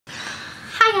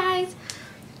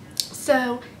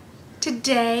So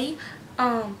today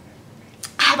I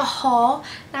have a haul.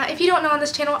 Now if you don't know, on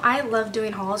this channel I love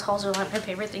doing hauls. Hauls are like my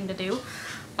favorite thing to do.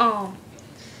 And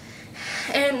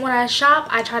when I shop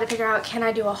I try to figure out, can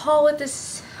I do a haul with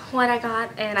this, what I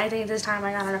got, and I think this time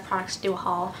I got enough products to do a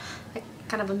haul, like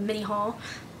kind of a mini haul.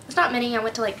 It's not many, I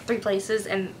went to like 3 places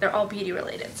and they're all beauty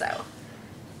related, so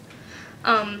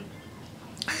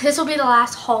this will be the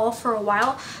last haul for a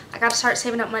while. I got to start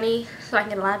saving up money so I can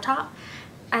get a laptop,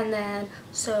 and then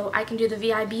so I can do the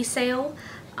VIB sale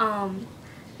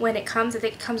when it comes. I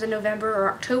think it comes in November or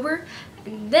October.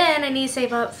 And then I need to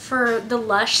save up for the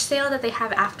Lush sale that they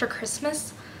have after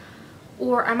Christmas,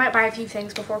 or I might buy a few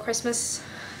things before Christmas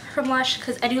from Lush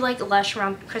because I do like Lush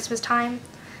around Christmas time.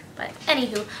 But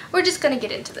anywho, we're just going to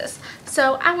get into this.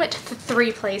 So I went to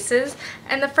 3 places,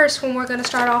 and the first one we're going to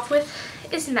start off with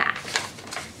is MAC.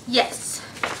 Yes,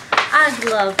 I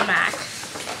love MAC.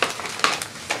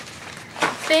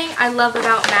 The thing I love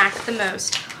about MAC the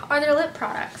most are their lip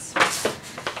products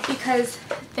because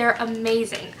they're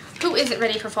amazing. Who isn't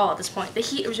ready for fall at this point? The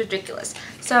heat is ridiculous.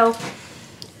 So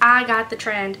I got the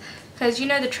trend because you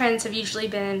know the trends have usually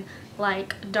been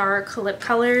like dark lip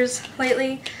colors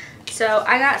lately. So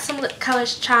I got some lip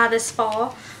colors to try this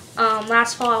fall.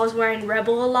 Last fall I was wearing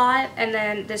Rebel a lot, and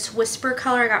then this Whisper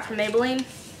color I got from Maybelline.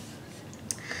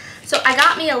 So I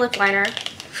got me a lip liner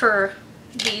for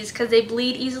these because they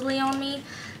bleed easily on me.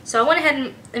 So I went ahead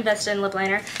and invested in lip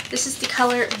liner. This is the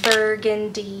color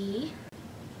Burgundy.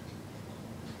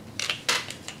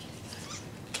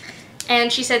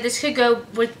 And she said this could go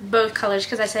with both colors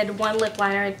because I said one lip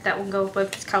liner that will go with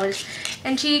both these colors.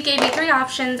 And she gave me 3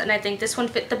 options, and I think this one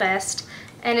fit the best.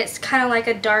 And it's kind of like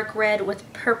a dark red with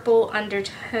purple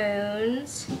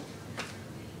undertones.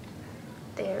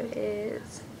 There it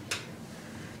is.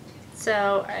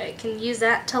 So I can use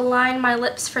that to line my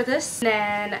lips for this. And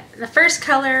then the first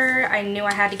color I knew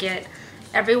I had to get.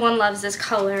 Everyone loves this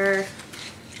color.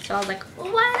 So I was like,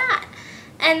 well, why not?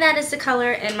 And that is the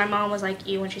color, and my mom was like,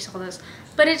 ew, when she saw this.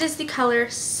 But it is the color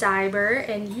Cyber,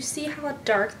 and you see how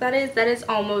dark that is? That is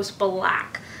almost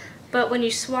black. But when you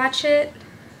swatch it,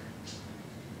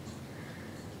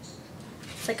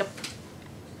 it's like a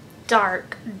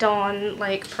dark dawn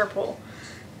like purple.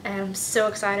 And I'm so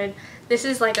excited. This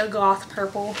is like a goth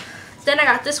purple. Then I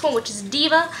got this one, which is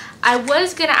Diva. I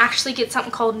was gonna actually get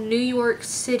something called New York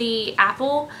City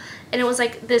Apple, and it was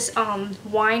like this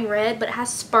wine red, but it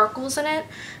has sparkles in it,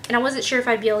 and I wasn't sure if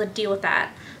I'd be able to deal with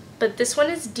that. But this one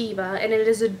is Diva, and it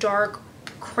is a dark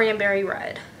cranberry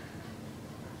red.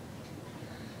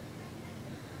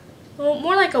 Well,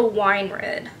 more like a wine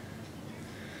red.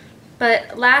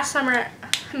 But last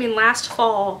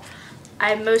fall,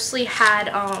 I mostly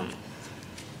had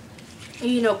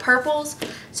you know, purples,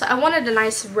 so I wanted a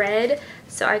nice red,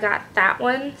 so I got that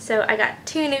one. So I got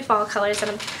 2 new fall colors that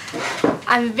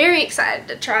I'm very excited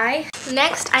to try.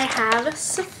 Next I have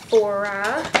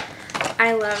Sephora.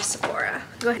 I love Sephora.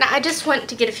 Go ahead. Now I just went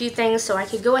to get a few things so I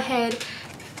could go ahead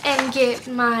and get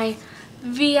my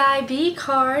VIB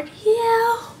card.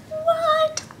 Yeah,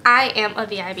 what? I am a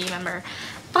VIB member.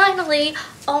 Finally,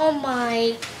 all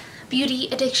my beauty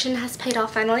addiction has paid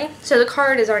off finally. So the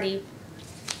card is already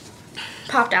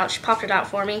popped out. She popped it out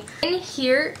for me. In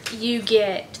here you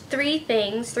get 3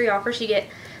 things, 3 offers. You get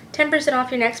 10%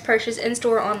 off your next purchase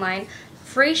in-store or online,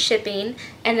 free shipping,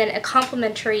 and then a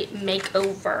complimentary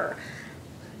makeover.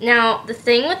 Now the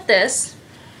thing with this,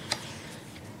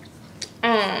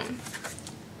 the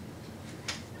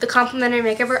complimentary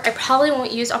makeover, I probably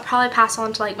won't use. I'll probably pass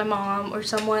on to like my mom or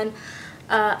someone.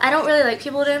 I don't really like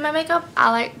people doing my makeup. I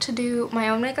like to do my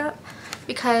own makeup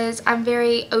because I'm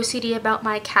very OCD about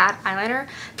my cat eyeliner.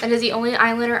 That is the only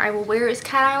eyeliner I will wear is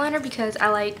cat eyeliner because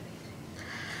I'm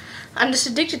just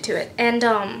addicted to it. And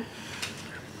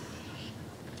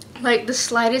like the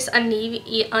slightest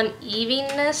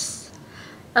unevenness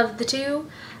of the 2,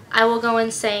 I will go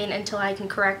insane until I can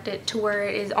correct it to where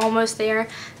it is almost there.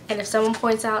 And if someone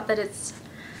points out that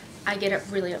I get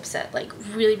really upset, like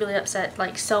really upset,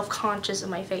 like self-conscious of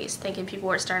my face, thinking people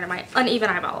are staring at my uneven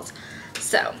eyeballs.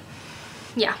 So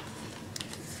yeah,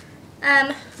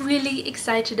 I'm really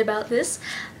excited about this.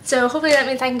 So hopefully that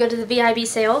means I can go to the VIB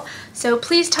sale. So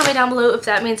please tell me down below if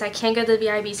that means I can go to the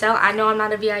VIB sale. I know I'm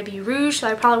not a VIB Rouge, so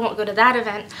I probably won't go to that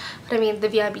event. But I mean the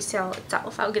VIB sale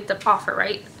itself, I'll get the offer,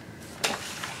 right?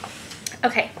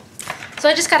 Okay, so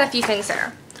I just got a few things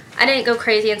there. I didn't go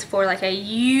crazy in Sephora like I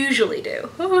usually do.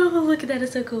 Oh, look at that,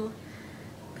 it's so cool.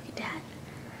 Look at that.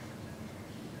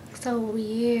 So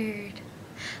weird.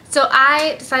 So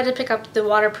I decided to pick up the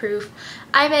waterproof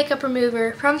eye makeup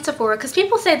remover from Sephora because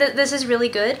people say that this is really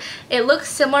good. It looks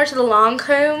similar to the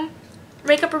Lancome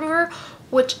makeup remover,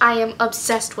 which I am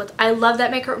obsessed with. I love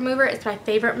that makeup remover. It's my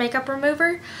favorite makeup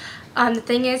remover. The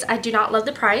thing is, I do not love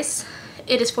the price.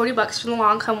 It is $40 for the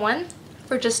Lancome one,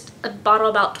 for just a bottle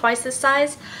about twice this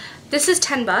size. This is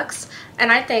 $10,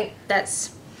 and I think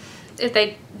that's, if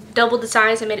they doubled the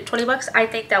size and made it $20, I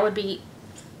think that would be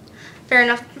fair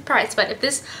enough price. But if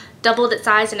this doubled its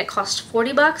size and it cost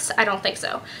 $40, I don't think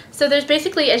so. So there's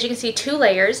basically, as you can see, 2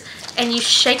 layers, and you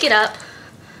shake it up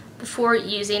before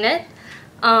using it.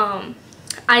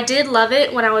 I did love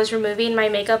it when I was removing my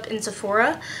makeup in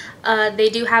Sephora. They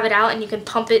do have it out, and you can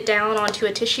pump it down onto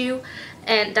a tissue,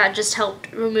 and that just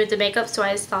helped remove the makeup, so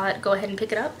I just thought go ahead and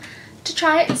pick it up to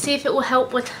try it and see if it will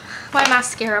help with my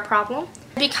mascara problem.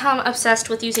 I've become obsessed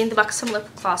with using the Buxom lip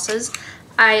glosses.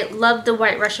 I love the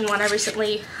White Russian one I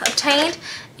recently obtained.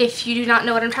 If you do not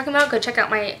know what I'm talking about, go check out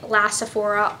my last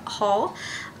Sephora haul.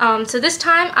 So this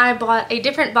time I bought a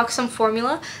different Buxom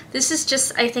formula. This is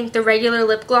just, I think, the regular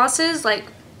lip glosses, like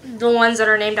the ones that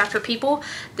are named after people.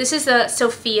 This is the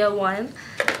Sophia one,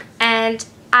 and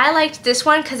I liked this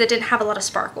one because it didn't have a lot of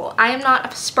sparkle. I am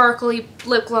not a sparkly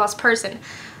lip gloss person.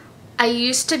 I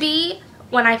used to be.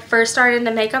 When I first started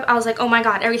into makeup, I was like, oh my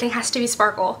god, everything has to be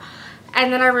sparkle.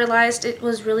 And then I realized it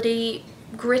was really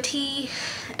gritty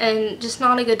and just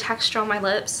not a good texture on my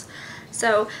lips.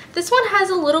 So this one has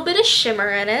a little bit of shimmer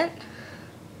in it.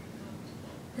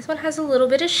 This one has a little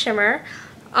bit of shimmer.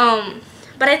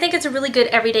 But I think it's a really good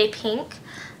everyday pink.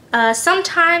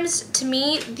 Sometimes, to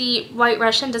me, the White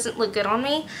Russian doesn't look good on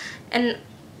me. And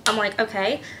I'm like,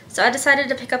 okay. So I decided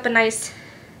to pick up a nice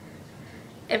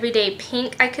everyday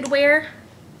pink I could wear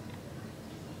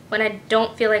when I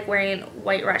don't feel like wearing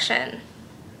White Russian.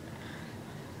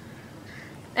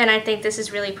 And I think this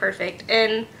is really perfect.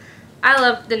 And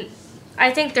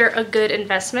I think they're a good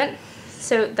investment.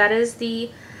 So that is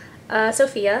the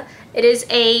Sophia. It is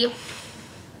a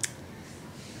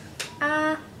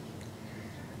I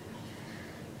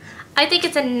think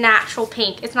it's a natural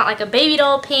pink. It's not like a baby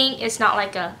doll pink. It's not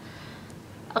like a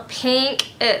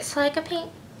pink. It's like a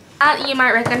pink. You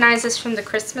might recognize this from the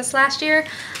Christmas last year.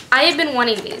 I have been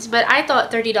wanting these, but I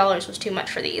thought $30 was too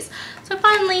much for these. So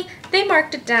finally, they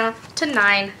marked it down to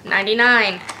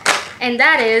 $9.99. And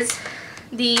that is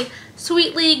the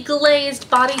Sweetly Glazed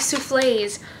Body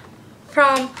Soufflés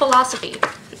from Philosophy.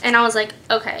 And I was like,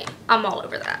 okay, I'm all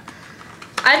over that.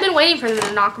 I've been waiting for them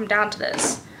to knock them down to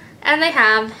this. And they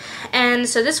have. And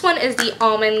so this one is the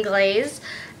Almond Glaze.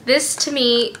 This, to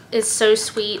me, is so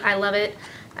sweet. I love it.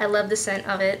 I love the scent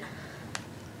of it.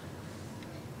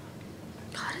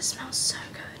 God, it smells so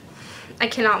good. I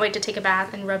cannot wait to take a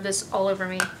bath and rub this all over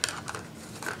me.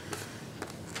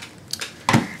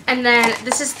 And then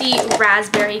this is the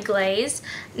Raspberry Glaze.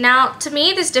 Now, to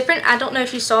me, this is different. I don't know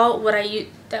if you saw what I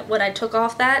took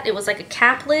off that. It was like a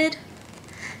cap lid.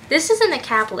 This isn't a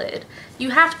cap lid.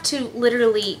 You have to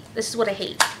literally, this is what I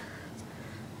hate.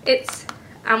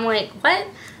 I'm like, what?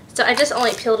 So I just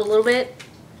only peeled a little bit.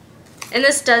 And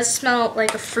this does smell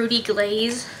like a fruity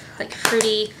glaze, like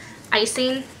fruity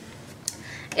icing.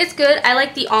 It's good. I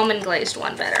like the almond glazed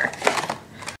one better.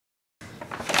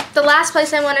 The last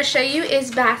place I want to show you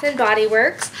is Bath & Body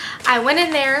Works. I went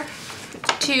in there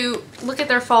to look at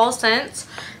their fall scents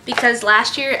because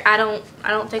last year I don't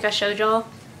think I showed y'all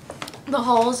the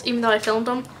hauls, even though I filmed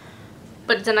them,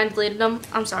 but then I deleted them.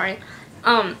 I'm sorry.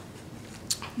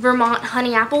 Vermont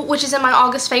Honey Apple, which is in my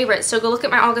August favorites. So go look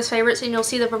at my August favorites and you'll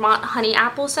see the Vermont Honey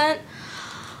Apple scent.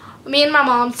 Me and my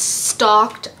mom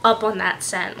stocked up on that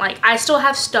scent. Like, I still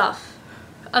have stuff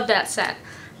of that scent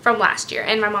from last year,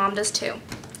 and my mom does too.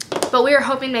 But we were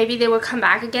hoping maybe they would come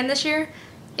back again this year.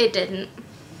 It didn't.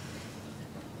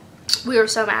 We were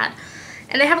so mad.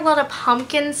 And they have a lot of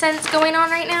pumpkin scents going on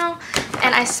right now,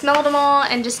 and I smelled them all,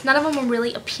 and just none of them were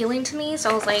really appealing to me, so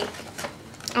I was like,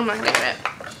 I'm not gonna get it.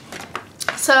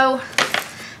 So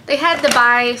they had the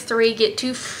buy 3 get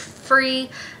 2 free.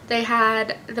 They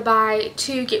had the buy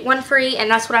 2 get 1 free, and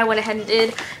that's what I went ahead and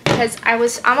did because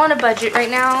I'm on a budget right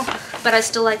now, but I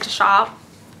still like to shop.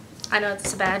 I know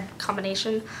it's a bad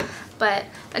combination, but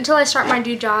until I start my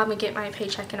new job and get my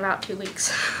paycheck in about 2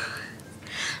 weeks.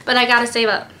 But I gotta save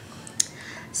up.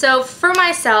 So for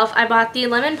myself, I bought the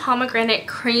Lemon Pomegranate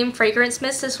Cream Fragrance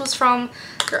Mist. This was from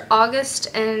their August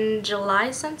and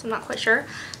July scents. I'm not quite sure.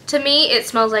 To me, it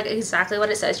smells like exactly what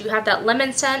it says. You have that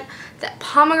lemon scent, that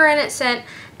pomegranate scent,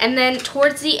 and then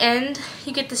towards the end,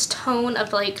 you get this tone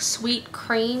of like sweet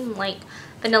cream, like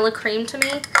vanilla cream to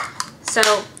me.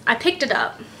 So I picked it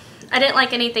up. I didn't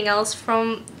like anything else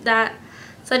from that,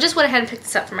 so I just went ahead and picked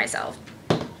this up for myself.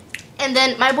 And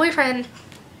then my boyfriend,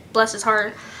 bless his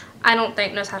heart, I don't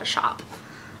think knows how to shop.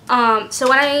 So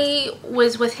when I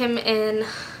was with him in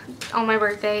on my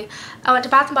birthday, I went to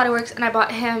Bath & Body Works and I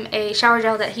bought him a shower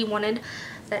gel that he wanted,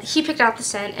 that he picked out the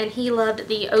scent, and he loved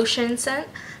the ocean scent.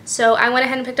 So I went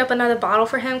ahead and picked up another bottle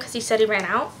for him because he said he ran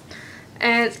out.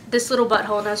 And this little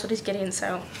butthole knows what he's getting,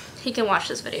 so he can watch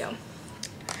this video.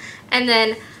 And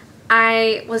then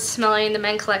I was smelling the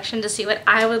men collection to see what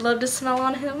I would love to smell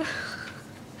on him.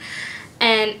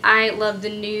 And I love the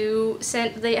new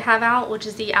scent they have out, which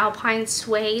is the Alpine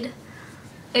Suede.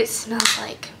 It smells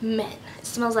like men. It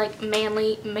smells like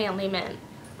manly men.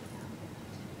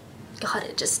 God,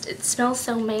 it smells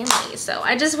so manly. So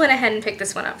I just went ahead and picked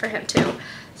this one up for him too.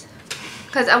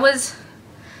 Because I was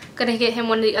gonna get him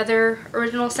one of the other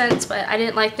original scents, but I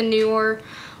didn't like the newer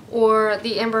or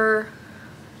the Amber,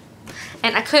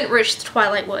 and I couldn't reach the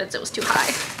Twilight Woods. It was too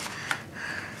high.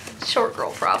 Short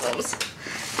girl problems.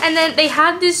 And then they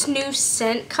have this new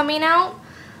scent coming out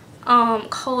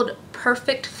called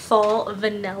Perfect Fall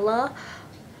Vanilla.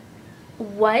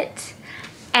 What?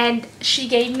 And she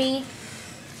gave me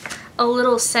a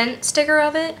little scent sticker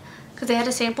of it because they had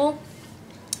a sample,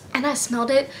 and I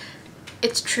smelled it.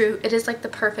 It's true. It is like the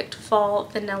perfect fall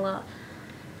vanilla.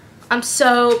 I'm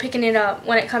so picking it up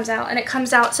when it comes out, and it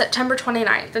comes out September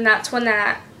 29th, and that's when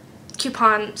that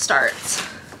coupon starts.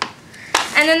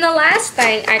 And then the last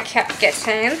thing I kept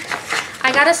getting,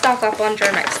 I gotta stock up on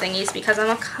Germex thingies because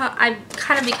I've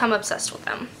kind of become obsessed with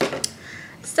them.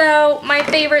 So my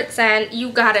favorite scent, you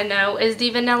gotta know, is the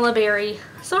Vanilla Berry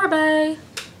Sorbet.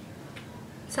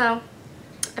 So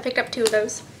I picked up 2 of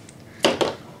those.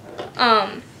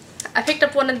 I picked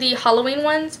up one of the Halloween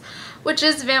ones, which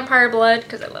is Vampire Blood,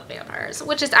 because I love vampires,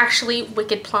 which is actually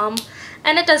Wicked Plum.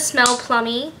 And it does smell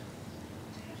plummy.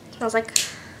 It smells like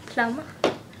plum.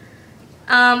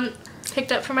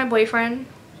 Picked up for my boyfriend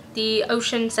the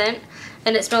Ocean scent,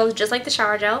 and it smells just like the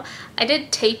shower gel. I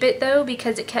did tape it though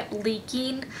because it kept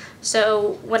leaking,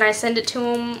 so when I send it to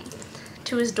him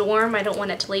to his dorm, I don't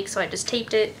want it to leak, so I just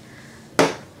taped it.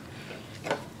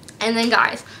 And then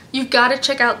guys, you've got to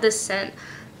check out this scent.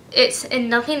 It's in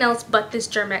nothing else but this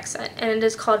Germex scent, and it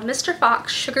is called Mr.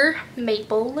 Fox Sugar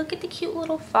Maple. Look at the cute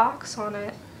little fox on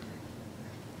it.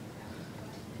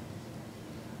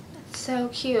 It's so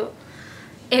cute.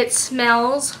 It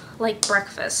smells like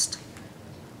breakfast.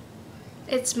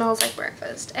 It smells like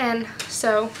breakfast. And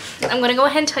so I'm going to go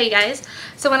ahead and tell you guys.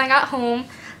 So when I got home,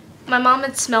 my mom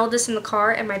had smelled this in the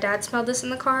car and my dad smelled this in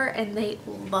the car, and they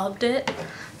loved it.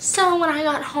 So when I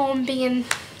got home, being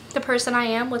the person I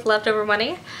am with leftover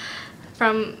money,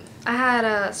 I had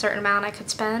a certain amount I could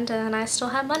spend and I still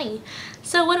have money.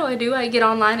 So what do? I get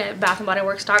online at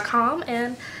bathandbodyworks.com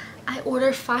and I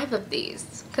order 5 of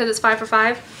these because it's 5 for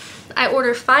 $5. I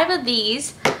ordered 5 of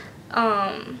these.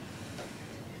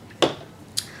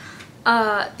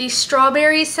 These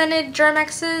strawberry scented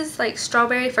Germexes, like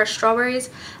strawberry, fresh strawberries.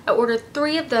 I ordered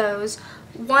 3 of those.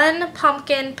 1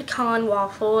 pumpkin pecan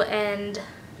waffle and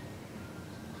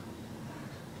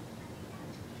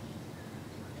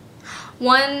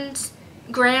 1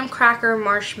 graham cracker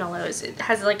marshmallows. It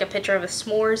has like a picture of a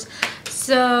s'mores.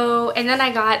 So, and then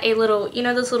I got a little, you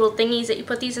know those little thingies that you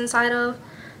put these inside of?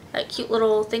 Like cute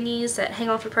little thingies that hang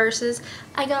off your purses.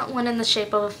 I got one in the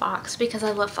shape of a fox because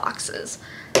I love foxes.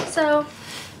 So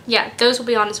yeah, those will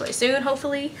be on its way soon,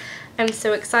 hopefully. I'm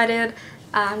so excited.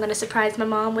 I'm going to surprise my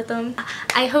mom with them.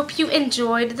 I hope you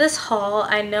enjoyed this haul.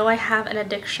 I know I have an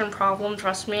addiction problem.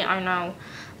 Trust me, I know.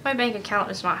 My bank account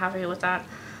is not happy with that.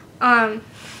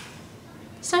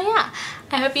 So yeah,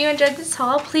 I hope you enjoyed this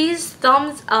haul. Please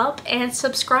thumbs up and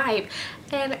subscribe.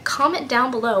 And comment down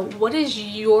below, what is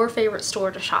your favorite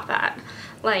store to shop at?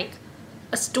 Like,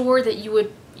 a store that you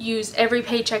would use every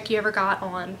paycheck you ever got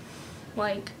on.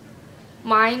 Like,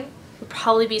 mine would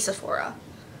probably be Sephora.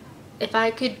 If I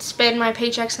could spend my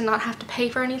paychecks and not have to pay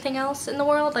for anything else in the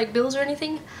world, like bills or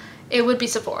anything, it would be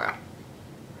Sephora.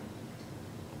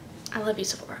 I love you,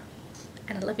 Sephora.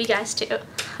 And I love you guys too.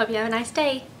 Hope you have a nice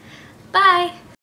day. Bye!